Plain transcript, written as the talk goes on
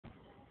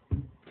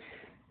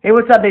Hey,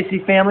 what's up,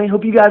 AC family?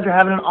 Hope you guys are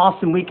having an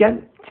awesome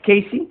weekend. It's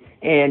Casey,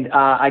 and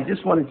I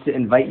just wanted to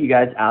invite you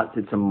guys out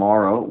to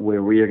tomorrow,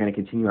 where we are going to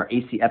continue our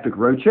AC Epic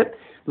Road Trip,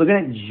 looking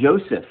at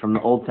Joseph from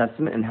the Old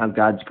Testament and how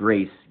God's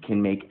grace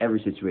can make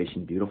every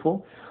situation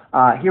beautiful.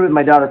 Here with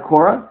my daughter,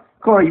 Cora.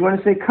 Cora, you want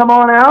to say, come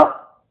on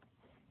out?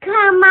 Come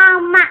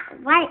on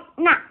out right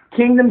now.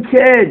 Kingdom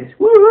Kids!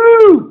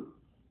 Woohoo!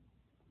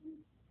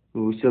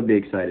 Ooh, she'll be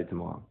excited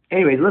tomorrow.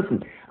 Anyways,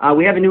 listen,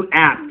 we have a new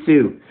app,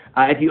 too.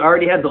 If you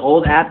already have the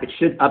old app, it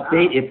should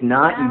update. If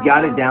not, you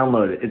got to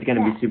download it. It's going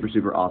to be super,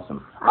 super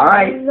awesome. All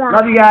right.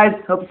 Love you guys.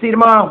 Hope to see you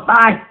tomorrow.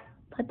 Bye.